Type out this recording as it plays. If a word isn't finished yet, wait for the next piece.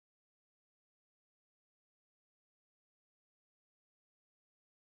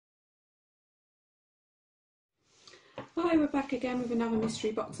Hi, we're back again with another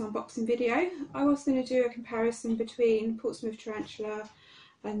mystery box unboxing video. I was going to do a comparison between Portsmouth Tarantula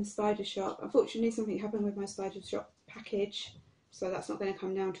and Spider Shop. Unfortunately, something happened with my Spider Shop package, so that's not going to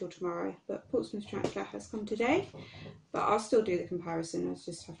come down till tomorrow. But Portsmouth Tarantula has come today, but I'll still do the comparison. I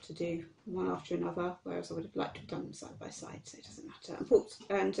just have to do one after another, whereas I would have liked to have done them side by side, so it doesn't matter.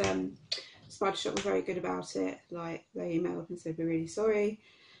 And Spider Shop were very good about it. Like, they emailed and said, we're really sorry,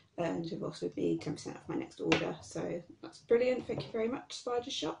 and have offered me 10% off my next order, so that's brilliant. Thank you very much, Spider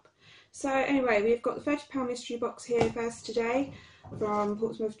Shop. So anyway, we've got the £30 mystery box here for us today from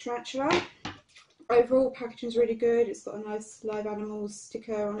Portsmouth Tarantula. Overall packaging is really good. It's got a nice live animals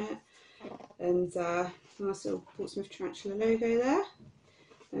sticker on it, and nice little Portsmouth Tarantula logo there,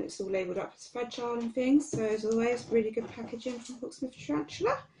 and it's all labelled up as fragile and things. So as always, really good packaging from Portsmouth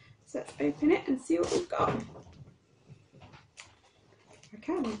Tarantula. So let's open it and see what we've got. I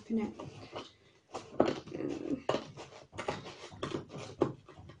can open it.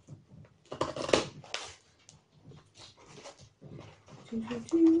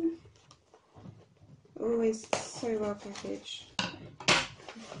 Always so well packaged,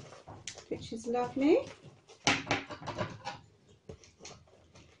 which is lovely.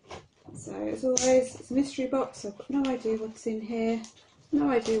 So as always, it's a mystery box. I've got no idea what's in here, no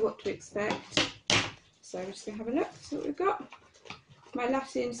idea what to expect. So we're just going to have a look, see what we've got. My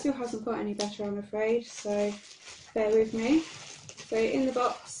Latin still hasn't got any better, I'm afraid, so bear with me. So in the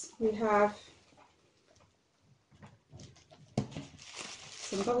box we have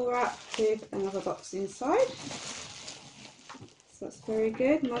some bubble wrap with another box inside. So that's very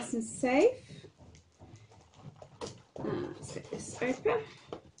good, nice and safe. Let's get this open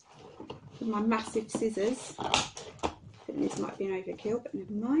with my massive scissors. I think this might be an overkill, but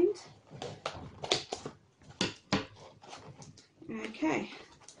never mind. Okay,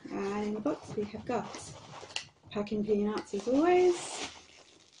 and in the box we have got packing peanuts as always.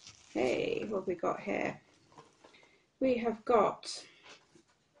 Hey, what have we got here? We have got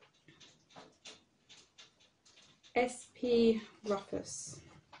SP Rufus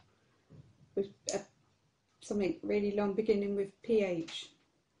with something really long beginning with PH.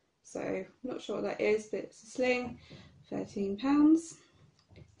 So I'm not sure what that is, but it's a sling, £13.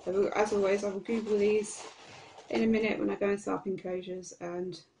 So as always, I will Google these in a minute when I go and set up enclosures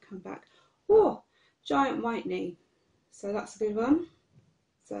and come back. Oh, giant white knee. So that's a good one.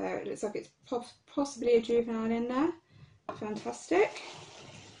 So it looks like it's possibly a juvenile in there. Fantastic.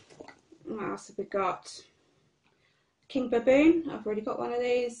 What else have we got? King baboon. I've already got one of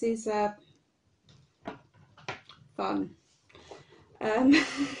these. These are fun.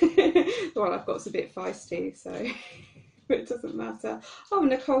 The one I've got is a bit feisty, so but it doesn't matter. Oh,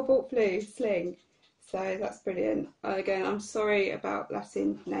 and a cobalt blue sling. So that's brilliant. Again, I'm sorry about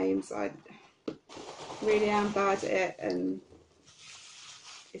Latin names. I really am bad at it, and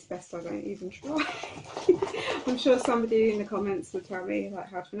it's best I don't even try. I'm sure somebody in the comments will tell me like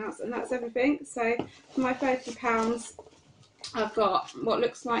how to pronounce it, and that's everything. So for my £30, I've got what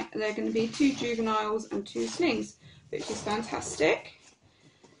looks like they're going to be 2 juveniles and 2 slings, which is fantastic.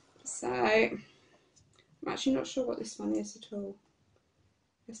 So I'm actually not sure what this one is at all.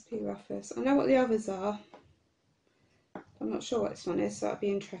 SP Rufus. I know what the others are. I'm not sure what this one is, so that'll be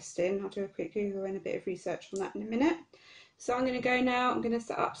interesting. I'll do a quick Google and a bit of research on that in a minute. So I'm going to go now. I'm going to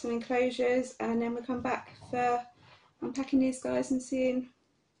set up some enclosures, and then we'll come back for unpacking these guys and seeing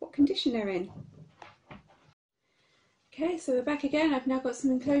what condition they're in. Okay, so we're back again. I've now got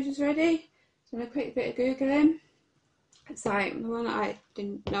some enclosures ready. So a quick bit of Googling. So the one that I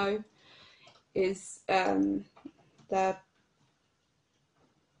didn't know is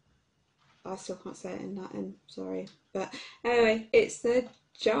I still can't say it in Latin, sorry. But anyway, it's the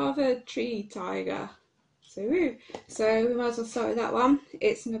Java tree tiger. So woo. So we might as well start with that one.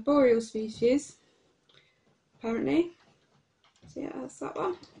 It's an arboreal species, apparently. So yeah, that's that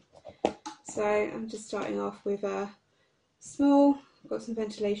one. So I'm just starting off with a small, got some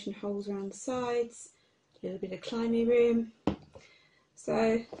ventilation holes around the sides, a little bit of climbing room.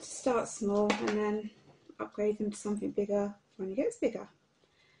 So start small and then upgrade them to something bigger when it gets bigger.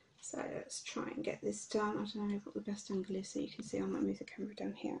 So let's try and get this done. I don't know what the best angle is, so you can see. I might move the camera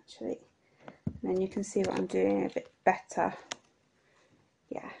down here actually, and then you can see what I'm doing a bit better.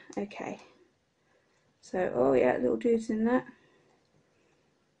 Yeah, okay. So, oh yeah, little dude's in there.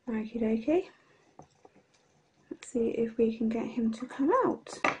 Okie dokie. Let's see if we can get him to come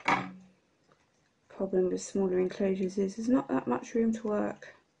out. Problem with smaller enclosures is there's not that much room to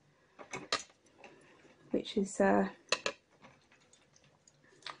work, which is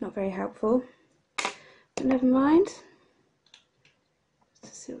not very helpful, but never mind.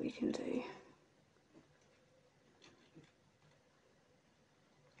 Let's see what we can do.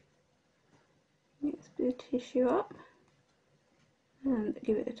 the tissue up and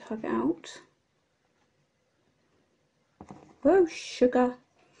give it a tug out. Oh, sugar.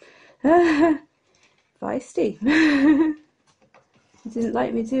 Feisty. Didn't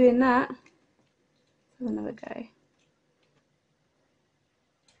like me doing that. Let's have another go.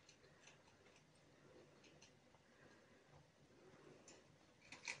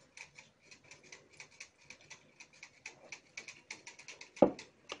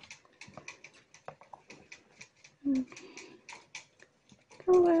 Okay.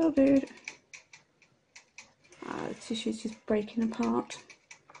 Go away, old dude. Ah, the tissue's just breaking apart.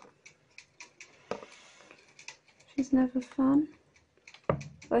 She's never fun.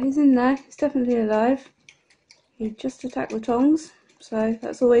 But he's in there, he's definitely alive. He just attacked the tongs, so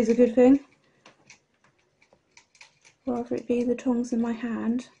that's always a good thing. Rather it be the tongs in my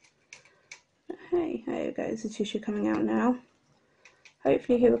hand. But hey, there you go, there's the tissue coming out now.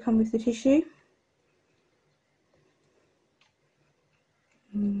 Hopefully he will come with the tissue.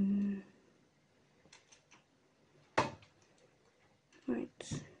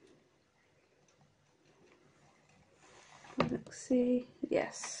 Right. Let's see.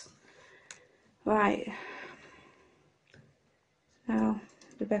 Yes. Right. Now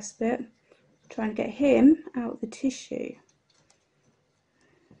the best bit. Try and get him out of the tissue.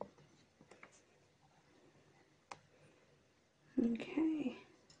 Okay.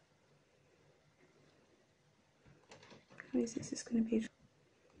 How is this going to be?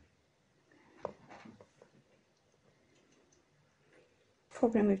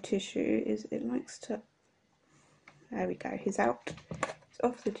 Problem with tissue is it likes to. There we go. He's out. He's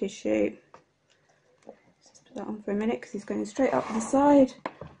off the tissue. Let's just put that on for a minute because he's going straight up the side.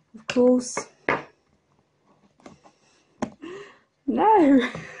 Of course. No.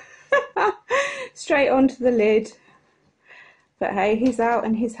 Straight onto the lid. But hey, he's out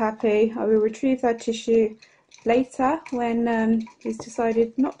and he's happy. I will retrieve that tissue later when he's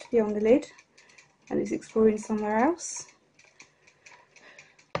decided not to be on the lid and is exploring somewhere else.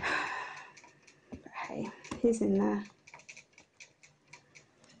 But hey, he's in there.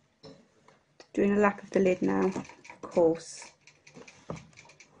 Doing a lap of the lid now, of course.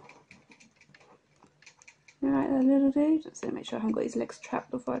 Alright there, little dude. Let's make sure I haven't got his legs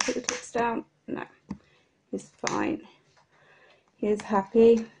trapped before I put the clips down. No, he's fine. He is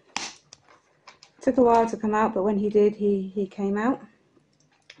happy. Took a while to come out, but when he did, he came out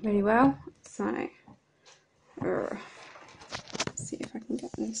really well. So, let's see if I can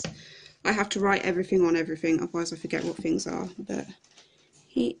get this. I have to write everything on everything, otherwise I forget what things are. But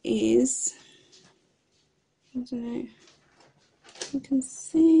he is, I don't know, you can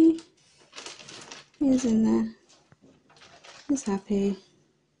see, he is in there. He's happy.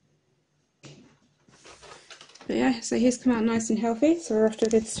 But yeah, so he's come out nice and healthy, so we're off to a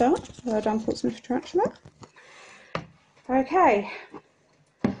good start. Well done, Portsmouth Tarantula. Okay,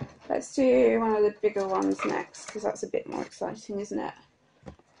 let's do one of the bigger ones next, because that's a bit more exciting, isn't it?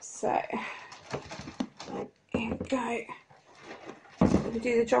 So, here we go. We'll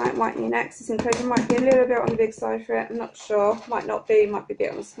do the giant white knee next. This enclosure might be a little bit on the big side for it, I'm not sure. Might not be, might be a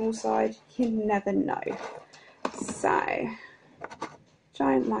bit on the small side. You never know. So,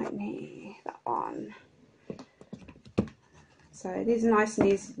 giant white knee, that one. So these are nice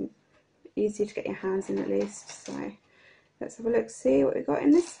and easy to get your hands in at least. So let's have a look, see what we got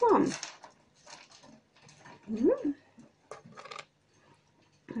in this one.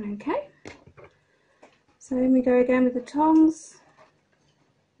 Okay. So then we go again with the tongs.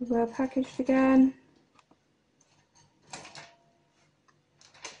 Well packaged again.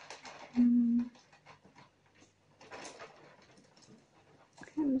 Okay,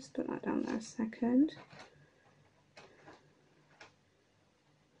 I'll just put that down there a second.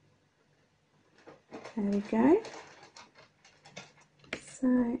 There we go. So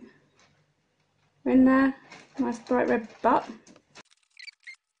we're in there, nice bright red butt.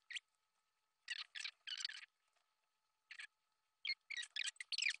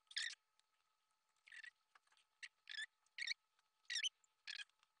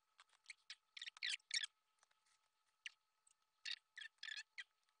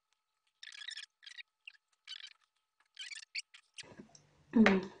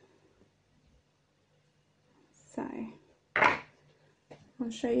 So I'll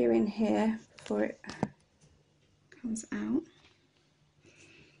show you in here before it comes out.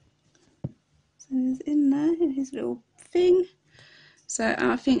 So it's in there in his little thing. So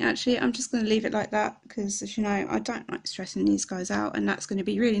I think actually I'm just going to leave it like that because, as you know, I don't like stressing these guys out, and that's going to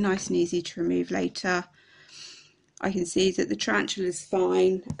be really nice and easy to remove later. I can see that the tarantula is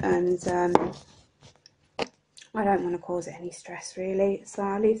fine, and I don't want to cause it any stress really, so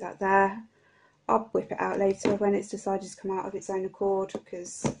I'll leave that there. I'll whip it out later when it's decided to come out of its own accord,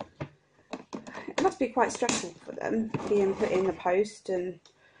 because it must be quite stressful for them being put in the post and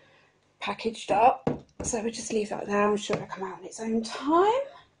packaged up. So we'll just leave that there. I'm sure it'll come out on its own time.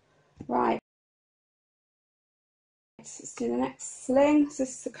 Right, let's do the next sling. So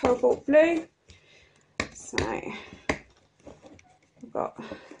this is the cobalt blue. So we've got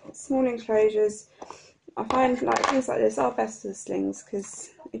small enclosures. I find like things like this are best for the slings because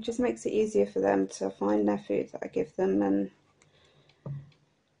it just makes it easier for them to find their food that I give them, and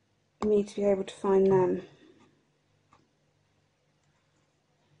me to be able to find them.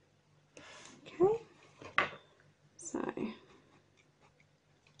 Okay, so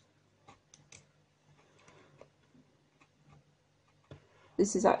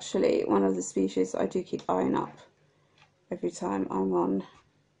this is actually one of the species that I do keep eyeing up every time I'm on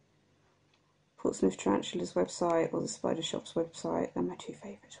Portsmouth Tarantula's website or the Spider Shop's website. They're my two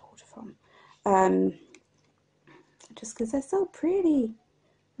favourites to order from. Just because they're so pretty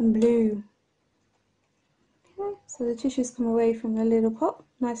and blue. Okay, so the tissues come away from the little pot,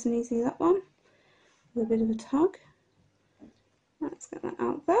 nice and easy, that one, with a bit of a tug. Let's get that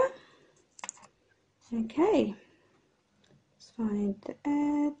out there. Okay, let's find the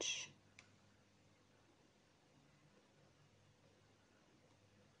edge.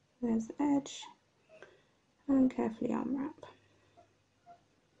 There's the edge, and carefully unwrap.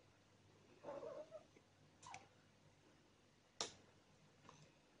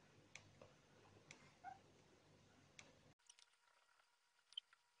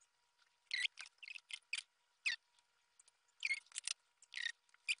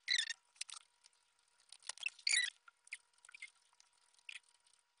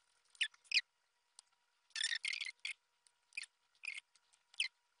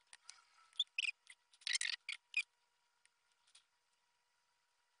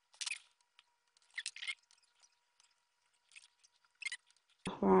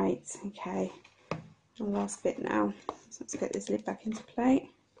 Right, okay, the last bit now. So let's get this lid back into plate.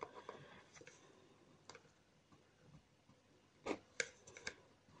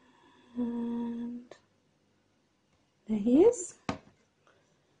 And there he is.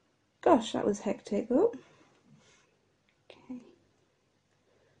 Gosh, that was hectic. Oh, okay.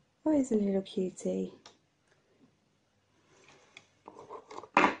 Oh, he's a little cutie.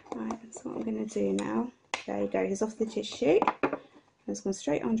 Right, that's what I'm going to do now. There you go, he's off the tissue. It's gone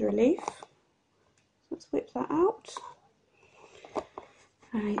straight under a leaf. Let's whip that out.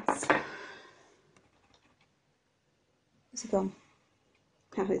 Right. Where's he gone?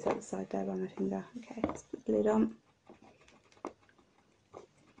 Oh, he's at the side there by my finger. Okay, let's put the lid on.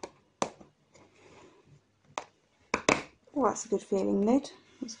 Oh, that's a good feeling lid.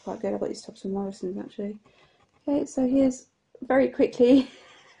 That's quite good. I got these tops from Morrison's actually. Okay, so here's very quickly.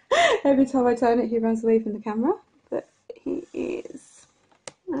 Every time I turn it, he runs away from the camera. But he is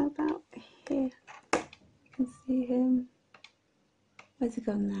about here. You can see him. Where's he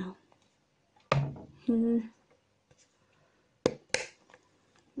gone now?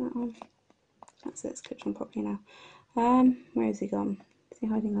 That one. That's it, it's clipped on properly now. Where is he gone? Is he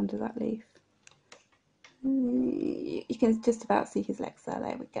hiding under that leaf? You can just about see his legs there.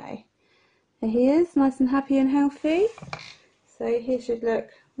 There we go. There he is, nice and happy and healthy. So he should look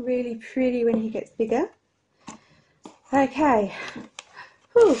really pretty when he gets bigger. Okay.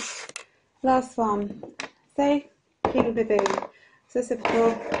 Whew. Last one. So, King Baboon. So I said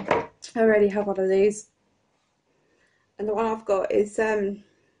before, I already have one of these. And the one I've got is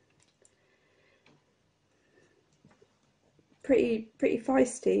pretty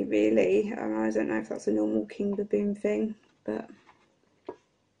feisty, really. I don't know if that's a normal King Baboon thing, but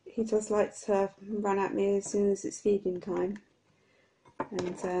he does like to run at me as soon as it's feeding time.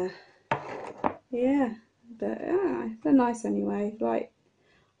 And yeah, but they're nice anyway. Like,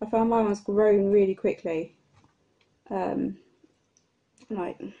 I found my one's grown really quickly.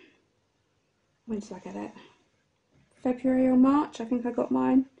 Like, when did I get it? February or March, I think I got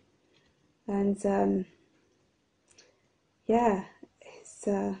mine. And yeah, it's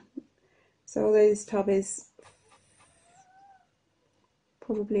so although this tub is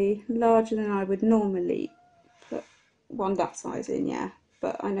probably larger than I would normally put one that size in, yeah,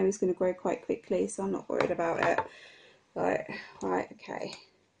 but I know he's going to grow quite quickly, so I'm not worried about it. Right, okay,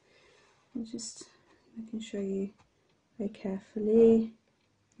 I can show you very carefully.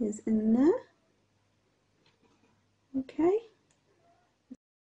 He's in there. Okay,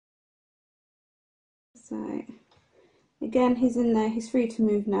 so again, he's in there, he's free to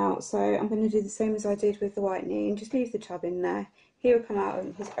move now, so I'm going to do the same as I did with the white knee and just leave the tub in there. He will come out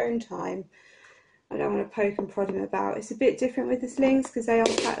on his own time. I don't want to poke and prod him about. It's a bit different with the slings because they are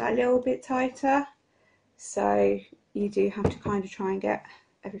packed that little bit tighter. So you do have to kind of try and get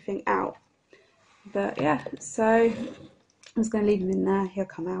everything out. But yeah, so I'm just going to leave him in there. He'll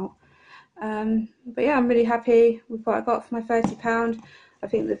come out. But yeah, I'm really happy with what I got for my £30. I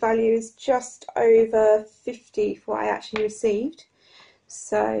think the value is just over 50 for what I actually received.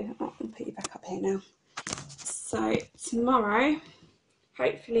 So I'll put you back up here now. So tomorrow,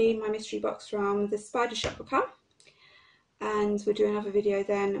 hopefully my mystery box from the Spider Shop will come, and we'll do another video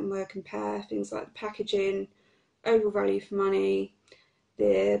then, and we'll compare things like the packaging, overall value for money,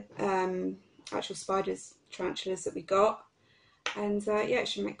 the actual spiders, tarantulas that we got, and yeah, it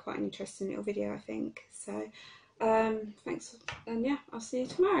should make quite an interesting little video, I think. So thanks, and yeah, I'll see you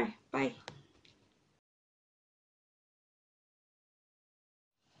tomorrow. Bye.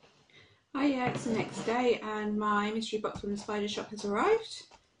 Hi, yeah, it's the next day and my mystery box from the Spider Shop has arrived.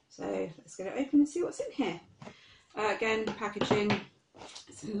 So let's get it open and see what's in here. Again, packaging,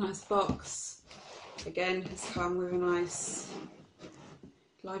 it's in a nice box. Again, it's come with a nice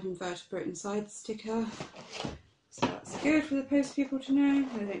live invertebrate inside sticker. So that's good for the post people to know.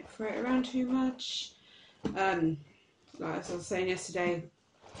 They don't throw it around too much. Like as I was saying yesterday,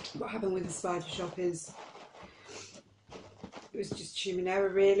 what happened with the Spider Shop is it was just human error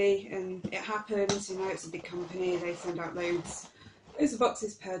really, and it happens, you know, it's a big company, they send out loads of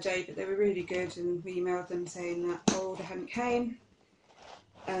boxes per day, but they were really good, and we emailed them saying that our order hadn't came,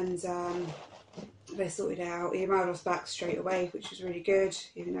 and they sorted it out. He emailed us back straight away, which was really good,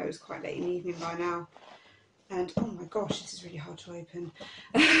 even though it was quite late in the evening by now. And oh my gosh, this is really hard to open.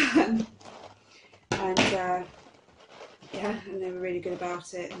 And yeah, and they were really good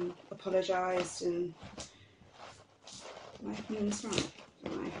about it and apologised, and am I opening this right?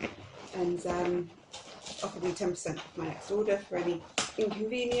 And offered me 10% off my next order for any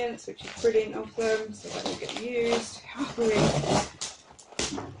inconvenience, which is brilliant of them, so that will get used.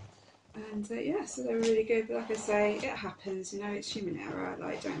 And yeah, so they were really good, but like I say, it happens, you know, it's human error.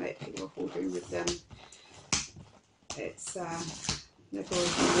 Like, don't let people off ordering with them. It's they've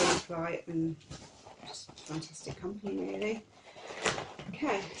always been really polite and just a fantastic company, really.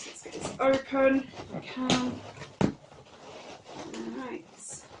 Okay, so let's get this open if I can. Alright.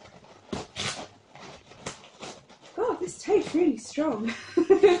 God, this tastes really strong.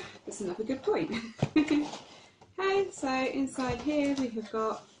 That's another good point. Okay, so inside here we have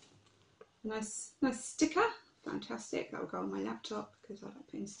got a nice sticker. Fantastic, that will go on my laptop because I like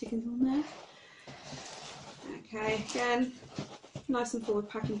putting stickers on there. Okay, again, nice and full with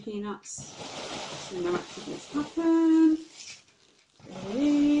packing peanuts, so no accidents happen. There it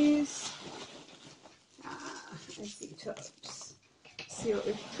is. Eggsy tops. See what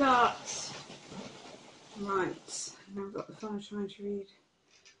we've got. Right, now I've got the phone trying to read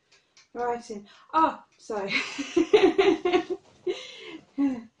writing. Oh, sorry.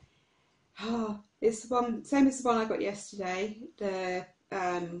 Oh, it's the one, same as the one I got yesterday, the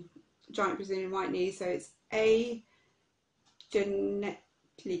giant Brazilian white knee. So it's a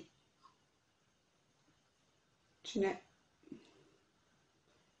genetically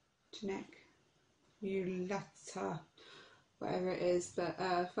ulata, whatever it is, but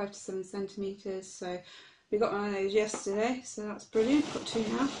 5 to 7 centimetres. So we got one of those yesterday, so that's brilliant. Got 2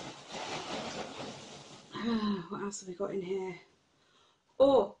 now. What else have we got in here?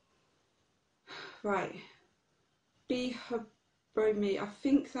 Oh, right, Bihobromia. I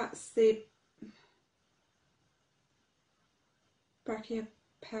think that's the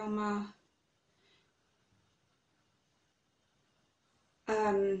Brachypelma.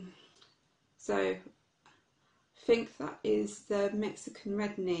 So I think that is the Mexican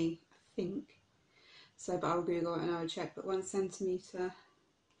red knee, I think. So, but I'll Google it and I'll check. But 1 centimetre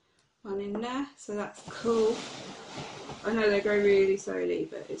one in there, so that's cool. I know they grow really slowly,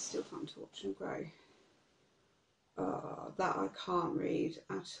 but it's still fun to watch them grow. Oh, that I can't read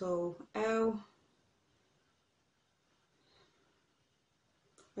at all. L.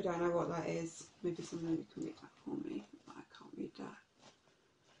 I don't know what that is. Maybe someone can read that for me. But I can't read that.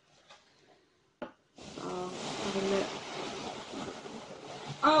 Oh, have a look.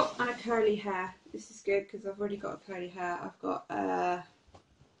 Oh, and a curly hair. This is good because I've already got a curly hair. I've got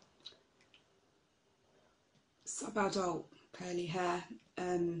subadult curly hair.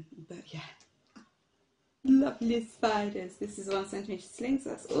 But yeah, lovely spiders. This is 1 centimetre sling, so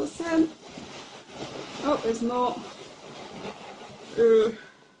that's awesome. Oh, there's more.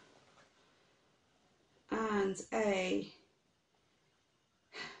 And a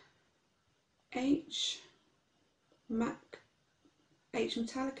H Metallica.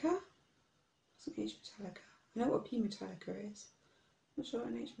 What's an H Metallica? I know what P Metallica is. Not sure what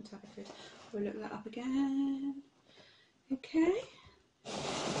an H metallic is. We'll look that up again. Okay.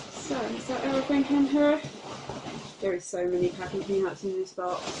 So, is that everything in here? There is so many packing peanuts in this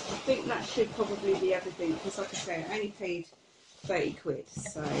box. I think that should probably be everything because, like I say, I only paid 30 quid.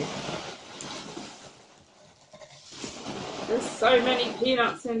 So, there's so many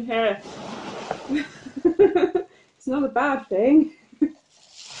peanuts in here. It's not a bad thing.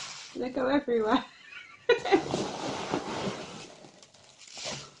 They go everywhere.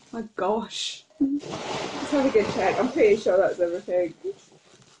 My gosh. Let's have a good check. I'm pretty sure that's everything.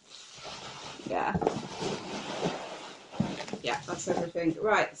 Yeah. Yeah, that's everything.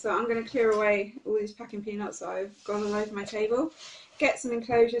 Right, so I'm going to clear away all these packing peanuts that I've gone all over my table, get some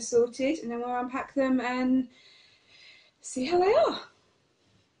enclosures sorted, and then we'll unpack them and see how they are.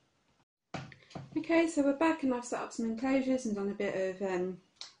 Okay, so we're back and I've set up some enclosures and done a bit of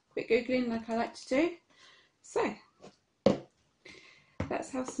quick googling like I like to do. So,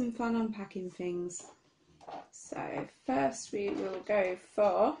 let's have some fun unpacking things. So, first we will go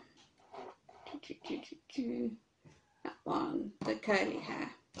for that one, the curly hair.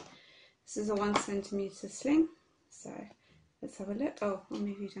 This is a 1 centimetre sling, so let's have a look. Oh, I'll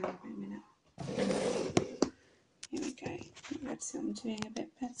move you down a minute. Here we go. Let's see what I'm doing a bit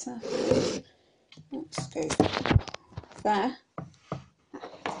better. Let's go there.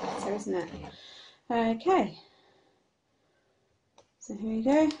 That's better, isn't it? Okay. So here we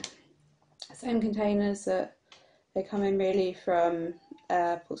go. Same containers that they come in really from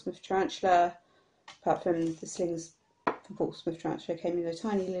Portsmouth Tarantula, apart from the slings from Portsmouth Tarantula came in a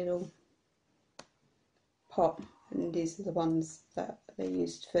tiny little pot, and these are the ones that they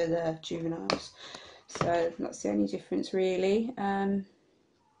used for the juveniles. So that's the only difference really. As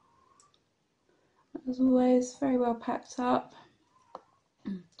always, very well packed up.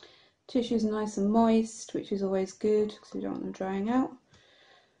 Tissue's nice and moist, which is always good because we don't want them drying out.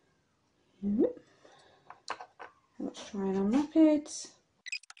 Let's try and unwrap it.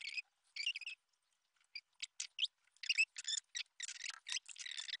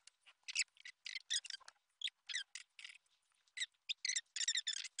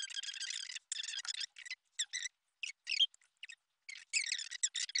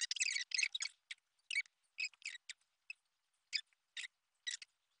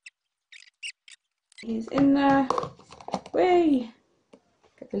 He's in there. Whee!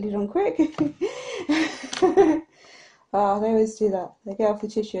 Get the lid on quick. Oh, they always do that. They get off the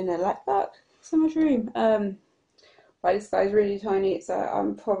tissue and they're like, look, so much room. Right, this guy's really tiny, so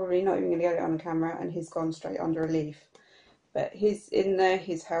I'm probably not even going to get it on camera, and he's gone straight under a leaf. But he's in there,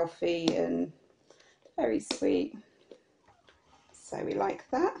 he's healthy and very sweet. So we like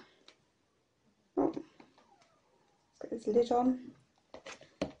that. Oh, let's get this lid on.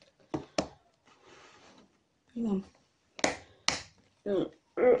 Hang on. So,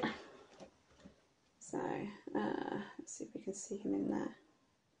 let's see if we can see him in there.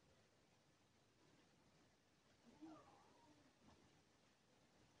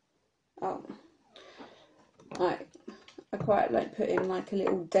 Oh, right. I quite like putting like a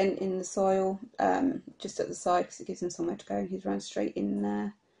little dent in the soil, just at the side because it gives him somewhere to go. He's run straight in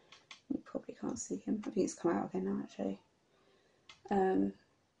there. You probably can't see him. I think he's come out again now actually.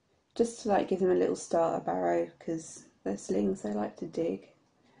 Just to like give them a little starter barrow because they're slings, they like to dig.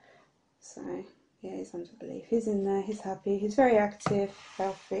 So yeah, he's under the leaf. He's in there, he's happy, he's very active,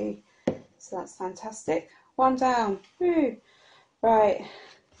 healthy. So that's fantastic. One down. Woo! Right.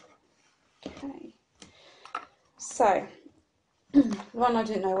 Okay. So one, I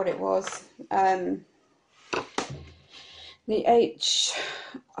didn't know what it was. The H,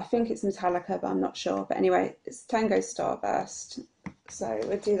 I think it's Metallica, but I'm not sure. But anyway, it's Tango Starburst. So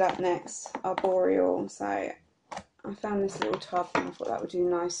we'll do that next. Arboreal. So I found this little tub and I thought that would do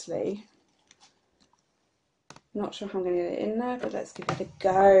nicely. Not sure how I'm going to get it in there, but let's give it a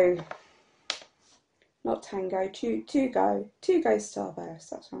go. Not Tango, two go Starburst.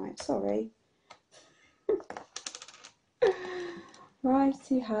 That's right. Sorry.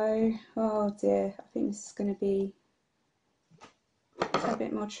 Righty ho. Oh dear. I think this is going to be a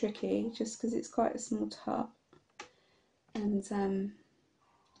bit more tricky just because it's quite a small tub and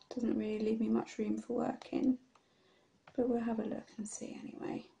doesn't really leave me much room for working, but we'll have a look and see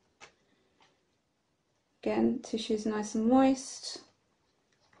anyway. Again, tissue's nice and moist,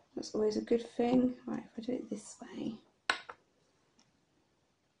 that's always a good thing. Right, if I do it this way,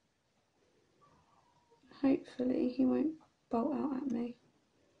 hopefully he won't bolt out at me.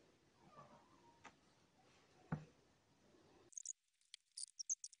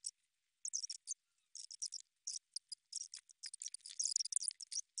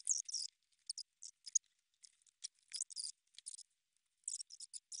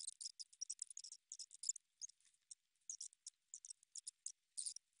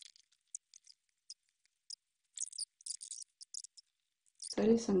 So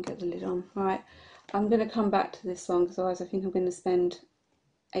at least I can get the lid on. Right, I'm going to come back to this one because otherwise I think I'm going to spend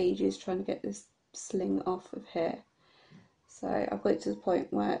ages trying to get this sling off of here. So I've got it to the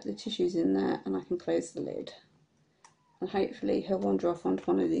point where the tissue's in there and I can close the lid. And hopefully he'll wander off onto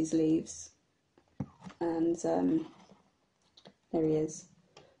one of these leaves. And there he is.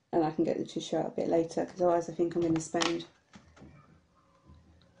 And I can get the tissue out a bit later because otherwise I think I'm going to spend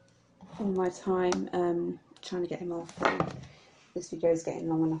all my time trying to get him off. This video is getting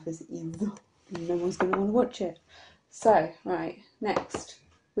long enough as it is. No one's going to want to watch it. So, right, next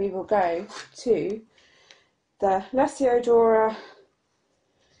we will go to the Lasiodora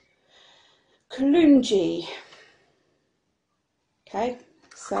Kalungi. Okay,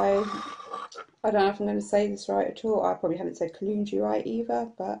 so I don't know if I'm going to say this right at all. I probably haven't said Kalungi right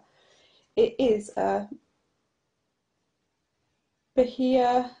either, but it is a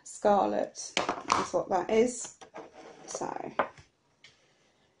Bahia Scarlet, is what that is. So,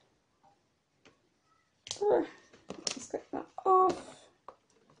 let's get that off.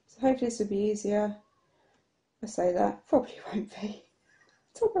 So hopefully this will be easier. I say that, probably won't be.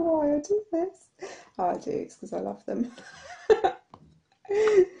 I don't know why I do this. Oh, I do, it's because I love them. But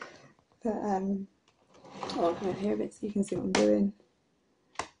oh, I'll come over here a bit so you can see what I'm doing.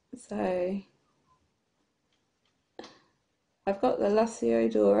 So I've got the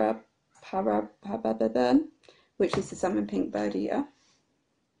Lasiodora Parababababum, which is the salmon pink bird eater.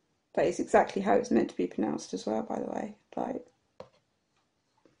 That is exactly how it's meant to be pronounced as well, by the way. Like,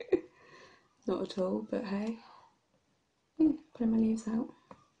 not at all, but hey. Pulling my leaves out.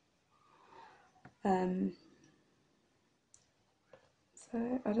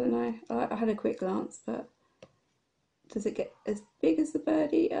 So I don't know. I had a quick glance, but does it get as big as the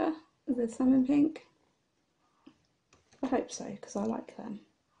bird eater, the salmon pink? I hope so, because I like them.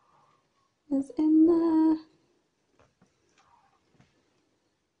 It's in there.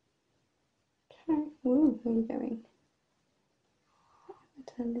 Okay. Ooh, where are we going?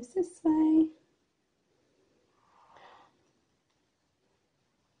 I'll turn this way.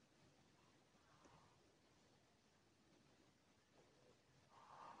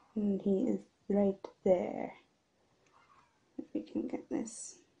 And he is right there. If we can get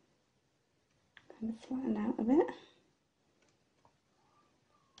this kind of flatten out a bit.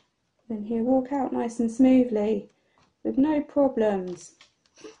 Then he'll walk out nice and smoothly with no problems.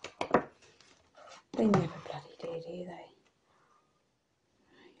 They never bloody do they?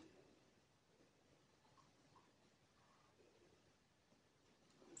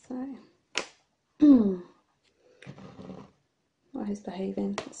 So, well, he's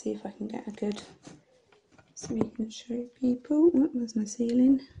behaving. Let's see if I can get a good, so we can show people. Oh, where's my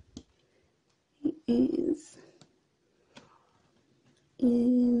ceiling? He is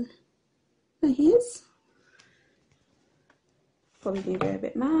in. There he is. Probably go a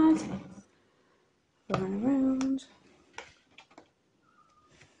bit mad. Run around.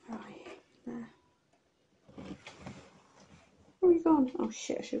 Right there. Where are you gone? Oh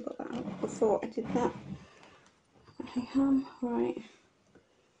shit! I should have got that out before I did that. Okay, right.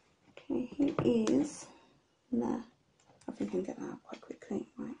 Okay, he is there. I think I can get that out quite quickly.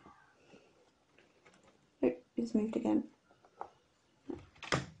 Right. Oh, he's moved again.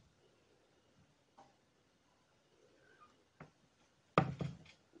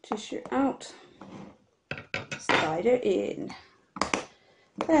 Tissue out. Spider in.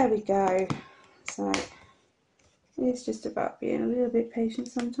 There we go. So it's just about being a little bit patient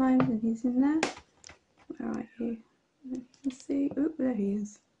sometimes, and he's in there. Where are you? Let's see. Oh, there he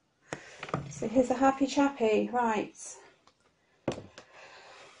is. So here's a happy chappy. Right.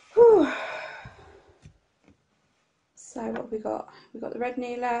 Whew. So what have we got? We've got the red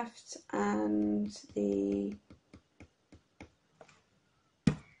knee left and the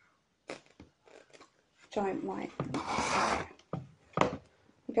giant white. So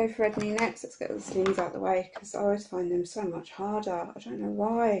we go for red knee next. Let's get the slings out of the way because I always find them so much harder. I don't know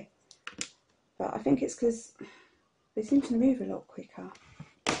why, but I think it's because they seem to move a lot quicker.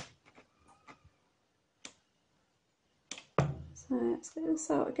 So let's get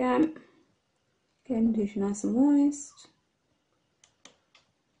this out again. Again, tissue nice and moist.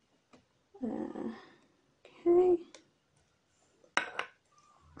 Okay.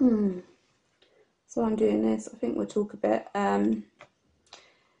 So I'm doing this. I think we'll talk a bit.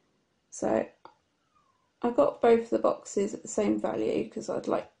 So I got both the boxes at the same value because I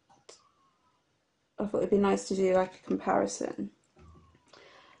thought it'd be nice to do like a comparison.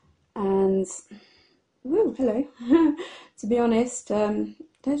 And ooh, hello. To be honest,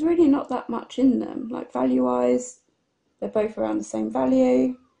 there's really not that much in them. Like value wise, they're both around the same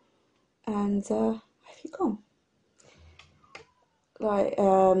value. And where have you gone? like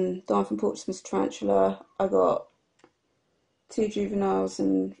the one from Portsmouth Tarantula, I got 2 juveniles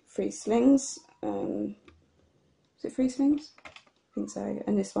and 3 slings. Is it 3 slings? I think so.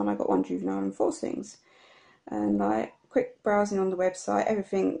 And this one I got 1 juvenile and 4 slings. And like quick browsing on the website,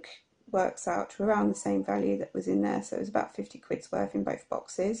 everything works out to around the same value that was in there. So it was about 50 quid's worth in both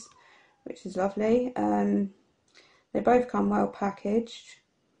boxes, which is lovely. They both come well packaged.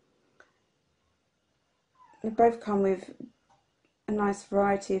 They both come with a nice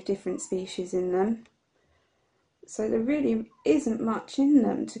variety of different species in them. So there really isn't much in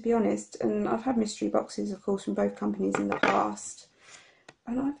them, to be honest. And I've had mystery boxes, of course, from both companies in the past,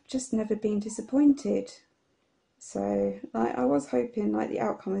 and I've just never been disappointed. So like, I was hoping like the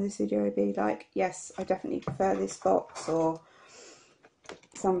outcome of this video would be like, yes, I definitely prefer this box or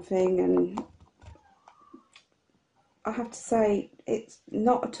something, and I have to say it's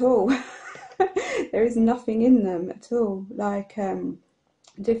not at all. There is nothing in them at all. Like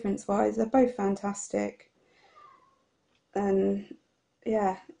difference wise, they're both fantastic. And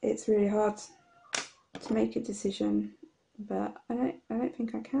yeah, it's really hard to make a decision, but I don't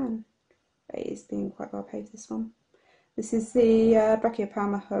think I can. It is being quite well paid, this one. This is the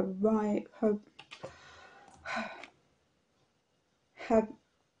Brachypalma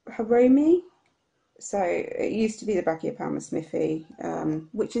Haromi. So it used to be the Brachypalma Smithy,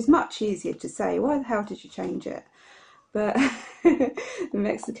 which is much easier to say. Why the hell did you change it? But the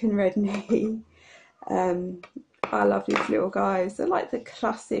Mexican red knee. I love these little guys. They're like the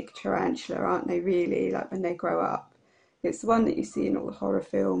classic tarantula, aren't they, really, like when they grow up. It's the one that you see in all the horror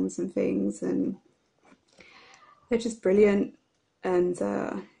films and things, and they're just brilliant. And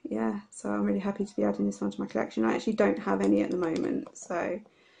yeah, so I'm really happy to be adding this one to my collection. I actually don't have any at the moment. So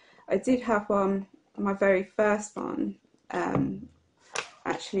I did have one, my very first one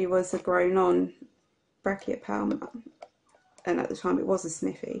actually was a grown on Brachypalma, and at the time it was a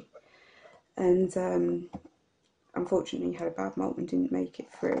Smithy. And unfortunately had a bad molt and didn't make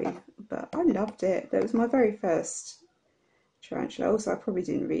it through, but I loved it. That was my very first tarantula. Also, I probably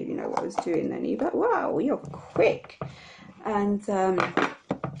didn't really know what I was doing then, but wow, you're quick. And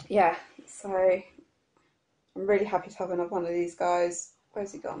yeah, so I'm really happy to have another one of these guys.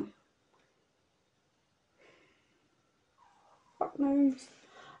 Where's he gone? Fuck knows.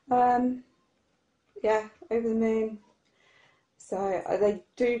 Yeah, over the moon. So they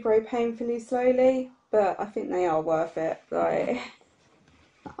do grow painfully slowly, but I think they are worth it. Like,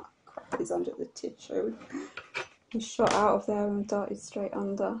 oh, crap, he's under the tissue. He shot out of there and darted straight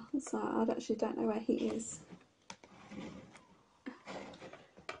under. So I actually don't know where he is.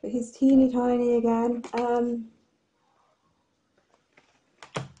 But he's teeny tiny again.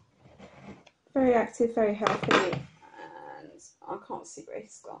 Very active, very healthy, and I can't see where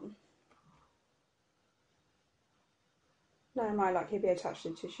he's gone. No, my luck, he'll be attached to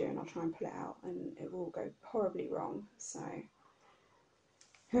the tissue and I'll try and pull it out and it will go horribly wrong. So,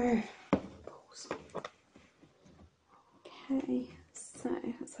 okay, so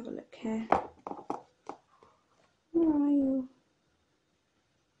let's have a look here. Where are you?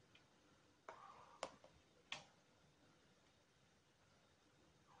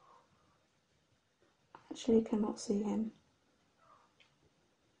 Actually cannot see him.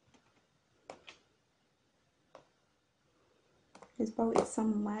 He's bolted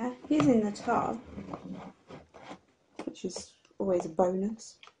somewhere. He's in the tub, which is always a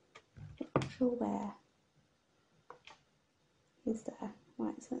bonus. Not sure where. He's there.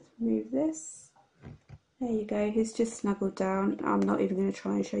 Right, so let's remove this. There you go. He's just snuggled down. I'm not even going to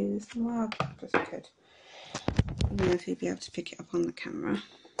try and show you this. Well, just could. I don't know if he'd be able to pick it up on the camera.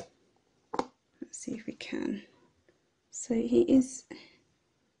 Let's see if we can. So he is.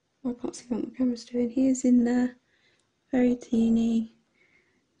 I can't see what the camera's doing. He is in there. Very teeny,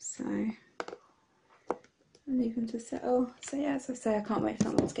 so I'll leave him to settle. So yeah, as I say, I can't wait for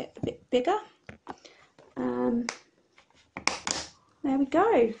that one to get a bit bigger. There we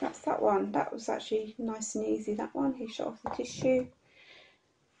go, that's that one. That was actually nice and easy, that one. He shot off the tissue.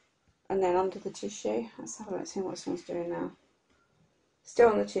 And then under the tissue, let's have a look, see what this one's doing now. Still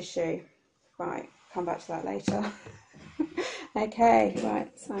on the tissue. Right, come back to that later. Okay, right,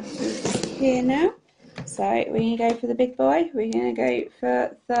 so here now. So we're going to go for the big boy. We're going to go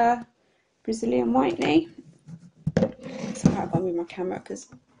for the Brazilian white knee. So I can't move my camera because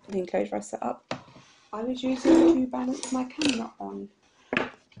the enclosure I set up, I was using to balance my camera on.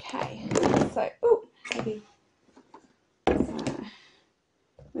 Okay, so, oh, maybe. So,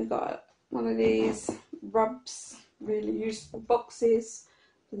 we've got one of these rubs, really useful boxes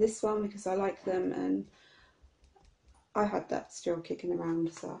for this one because I like them, and I had that still kicking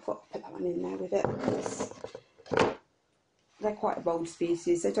around, so I thought I'd put that one in there with it because they're quite a bold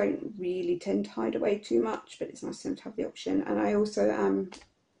species. They don't really tend to hide away too much, but it's nice for them to have the option. And I also am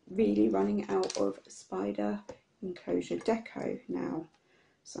really running out of spider enclosure deco now,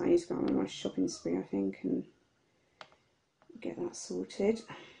 so I need to go on my shopping spree, I think, and get that sorted.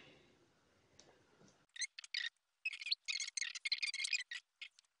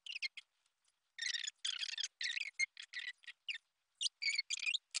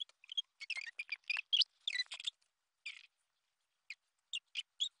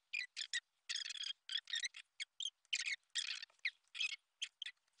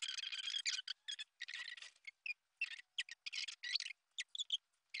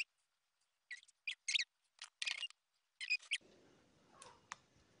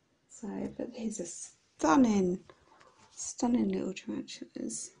 So, but these are stunning, stunning little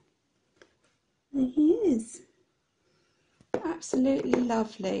tarantulas. There he is. Absolutely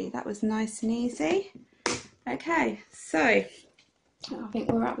lovely. That was nice and easy. Okay, so I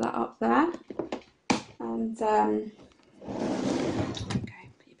think we'll wrap that up there. And okay,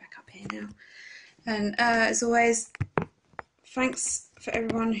 put you back up here now. And as always, thanks for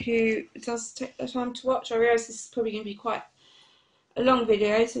everyone who does take the time to watch. I realise this is probably going to be quite a long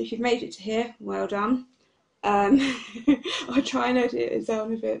video, so if you've made it to here, well done. I'll try and edit it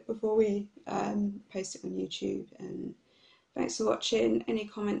down a bit before we post it on YouTube. And thanks for watching. Any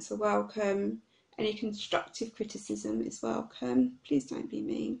comments are welcome. Any constructive criticism is welcome. Please don't be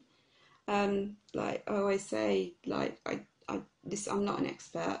mean. Like I always say, like I'm not an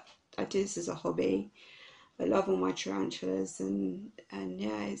expert. I do this as a hobby. I love all my tarantulas, and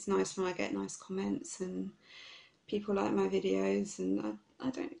yeah, it's nice when I get nice comments and people like my videos, and I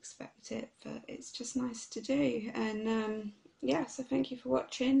don't expect it, but it's just nice to do. And yeah, so thank you for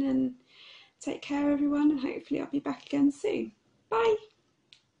watching, and take care everyone, and hopefully I'll be back again soon. Bye.